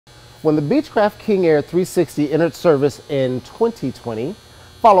When the Beechcraft King Air 360 entered service in 2020,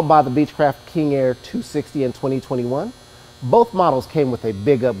 followed by the Beechcraft King Air 260 in 2021, both models came with a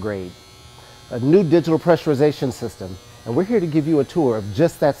big upgrade, a new digital pressurization system, and we're here to give you a tour of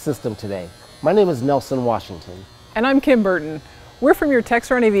just that system today. My name is Nelson Washington. And I'm Kim Burton. We're from your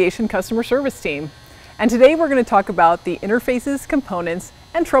Textron Aviation customer service team. And today we're going to talk about the interfaces, components,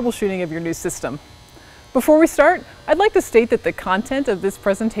 and troubleshooting of your new system. Before we start, I'd like to state that the content of this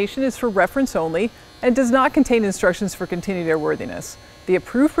presentation is for reference only and does not contain instructions for continued airworthiness. The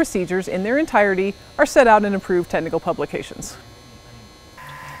approved procedures in their entirety are set out in approved technical publications.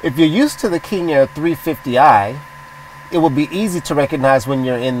 If you're used to the King Air 350i, it will be easy to recognize when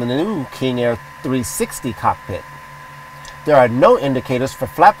you're in the new King Air 360 cockpit. There are no indicators for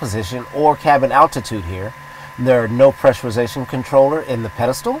flap position or cabin altitude here. There are no pressurization controller in the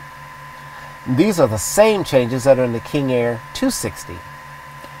pedestal. These are the same changes that are in the King Air 260.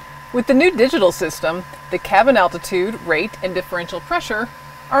 With the new digital system, the cabin altitude, rate, and differential pressure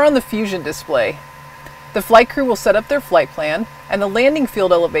are on the Fusion display. The flight crew will set up their flight plan, and the landing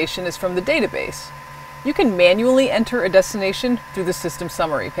field elevation is from the database. You can manually enter a destination through the system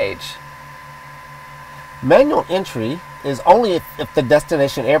summary page. Manual entry is only if the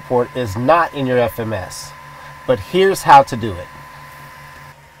destination airport is not in your FMS. But here's how to do it.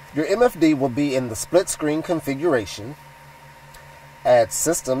 Your MFD will be in the split screen configuration. Add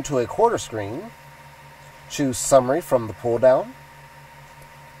system to a quarter screen. Choose summary from the pull down.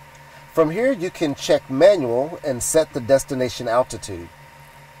 From here you can check manual and set the destination altitude.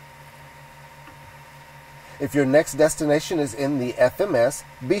 If your next destination is in the FMS,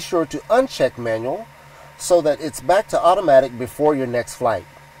 be sure to uncheck manual so that it's back to automatic before your next flight.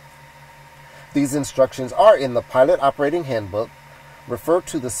 These instructions are in the Pilot Operating Handbook. Refer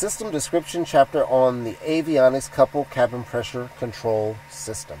to the System Description chapter on the Avionics Couple Cabin Pressure Control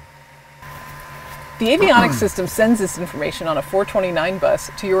System. The avionics system sends this information on a 429 bus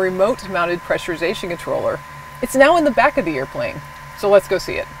to your remote-mounted pressurization controller. It's now in the back of the airplane, so let's go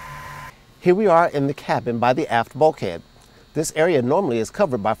see it. Here we are in the cabin by the aft bulkhead. This area normally is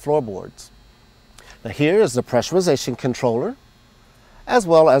covered by floorboards. Now here is the pressurization controller, as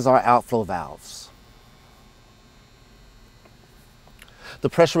well as our outflow valves. The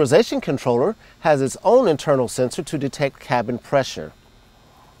pressurization controller has its own internal sensor to detect cabin pressure.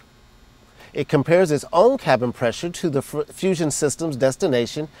 It compares its own cabin pressure to the Fusion system's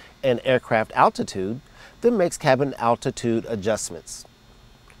destination and aircraft altitude, then makes cabin altitude adjustments.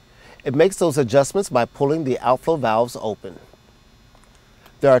 It makes those adjustments by pulling the outflow valves open.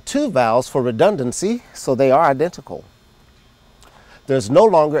 There are two valves for redundancy, so they are identical. There's no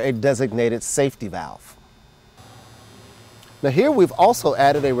longer a designated safety valve. Now here we've also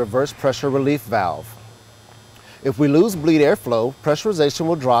added a reverse pressure relief valve. If we lose bleed airflow, pressurization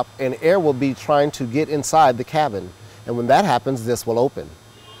will drop and air will be trying to get inside the cabin. And when that happens, this will open.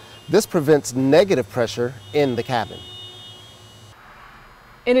 This prevents negative pressure in the cabin.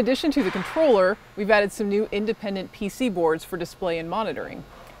 In addition to the controller, we've added some new independent PC boards for display and monitoring.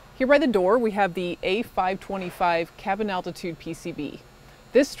 Here by the door, we have the A525 cabin altitude PCB.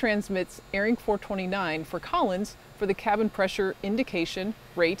 This transmits airing 429 for Collins for the cabin pressure indication,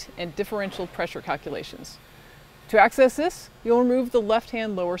 rate, and differential pressure calculations. To access this, you'll remove the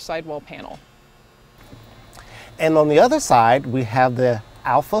left-hand lower sidewall panel. And on the other side, we have the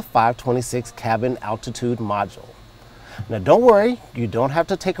Alpha 526 cabin altitude module. Now don't worry, you don't have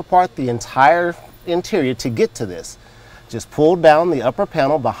to take apart the entire interior to get to this. Just pull down the upper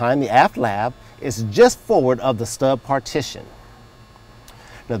panel behind the aft lab. It's just forward of the stub partition.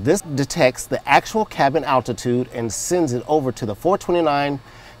 Now this detects the actual cabin altitude and sends it over to the 429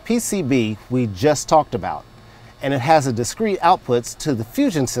 PCB we just talked about. And it has a discrete outputs to the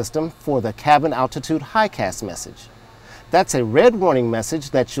Fusion system for the cabin altitude highcast message. That's a red warning message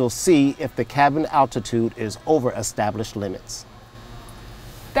that you'll see if the cabin altitude is over established limits.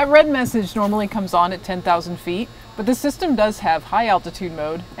 That red message normally comes on at 10,000 feet, but the system does have high altitude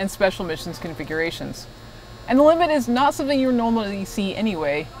mode and special missions configurations. And the limit is not something you normally see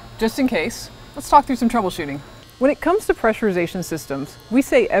anyway. Just in case, let's talk through some troubleshooting. When it comes to pressurization systems, we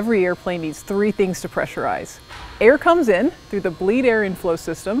say every airplane needs three things to pressurize. Air comes in through the bleed air inflow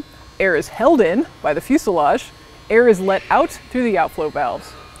system, air is held in by the fuselage, air is let out through the outflow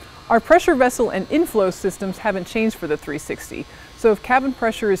valves. Our pressure vessel and inflow systems haven't changed for the 360, so if cabin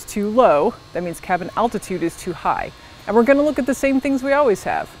pressure is too low, that means cabin altitude is too high. And we're going to look at the same things we always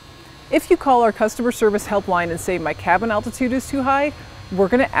have. If you call our customer service helpline and say my cabin altitude is too high, we're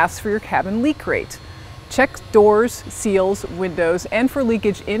going to ask for your cabin leak rate. Check doors, seals, windows, and for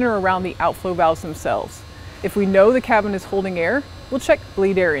leakage in or around the outflow valves themselves. If we know the cabin is holding air, we'll check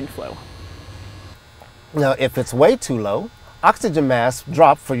bleed air inflow. Now, if it's way too low, oxygen masks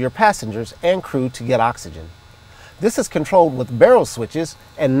drop for your passengers and crew to get oxygen. This is controlled with barrel switches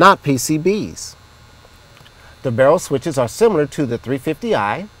and not PCBs. The barrel switches are similar to the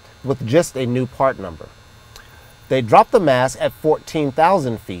 350i with just a new part number. They drop the mass at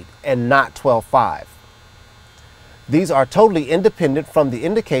 14,000 feet and not 12.5. These are totally independent from the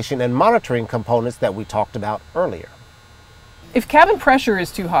indication and monitoring components that we talked about earlier. If cabin pressure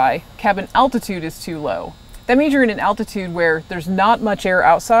is too high, cabin altitude is too low. That means you're in an altitude where there's not much air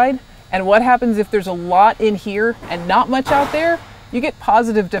outside, and what happens if there's a lot in here and not much out there? You get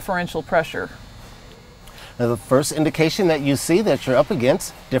positive differential pressure. Now, the first indication that you see that you're up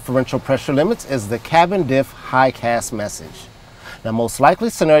against differential pressure limits is the cabin diff high cast message. Now, most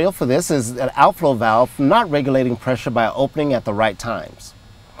likely scenario for this is an outflow valve not regulating pressure by opening at the right times.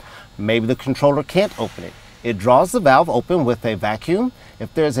 Maybe the controller can't open it. It draws the valve open with a vacuum.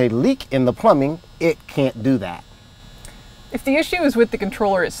 If there's a leak in the plumbing, it can't do that. If the issue is with the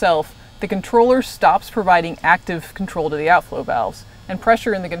controller itself, the controller stops providing active control to the outflow valves, and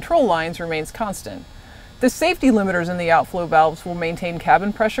pressure in the control lines remains constant. The safety limiters in the outflow valves will maintain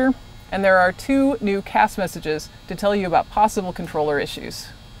cabin pressure, and there are 2 new cast messages to tell you about possible controller issues.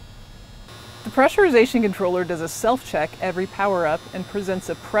 The pressurization controller does a self-check every power up and presents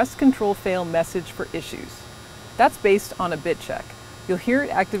a press control fail message for issues. That's based on a bit check. You'll hear it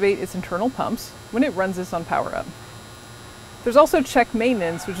activate its internal pumps when it runs this on power up. There's also check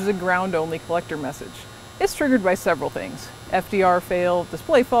maintenance, which is a ground-only collector message. It's triggered by several things: FDR fail,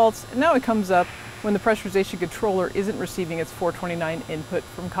 display faults, and now it comes up when the pressurization controller isn't receiving its 429 input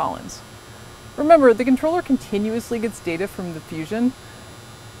from Collins. Remember, the controller continuously gets data from the Fusion.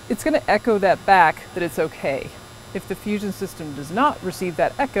 It's going to echo that back that it's okay. If the Fusion system does not receive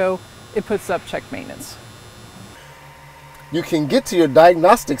that echo, it puts up check maintenance. You can get to your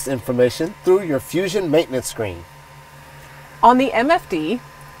diagnostics information through your Fusion maintenance screen. On the MFD,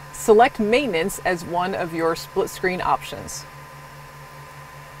 select maintenance as one of your split screen options.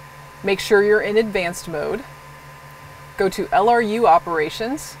 Make sure you're in advanced mode, go to LRU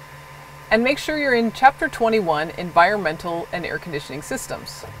operations, and make sure you're in Chapter 21, Environmental and Air Conditioning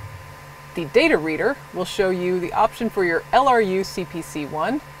Systems. The data reader will show you the option for your LRU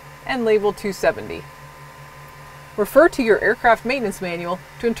CPC1 and label 270. Refer to your aircraft maintenance manual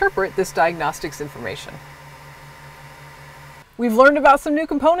to interpret this diagnostics information. We've learned about some new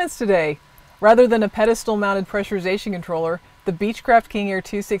components today. Rather than a pedestal-mounted pressurization controller, the Beechcraft King Air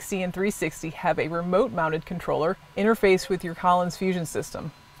 260 and 360 have a remote-mounted controller interfaced with your Collins Fusion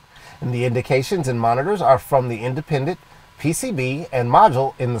system. And the indications and monitors are from the independent PCB and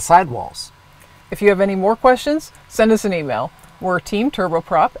module in the sidewalls. If you have any more questions, send us an email. We're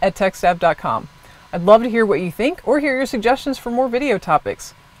teamturboprop@techstab.com. I'd love to hear what you think or hear your suggestions for more video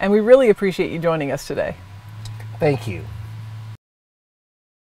topics. And we really appreciate you joining us today. Thank you.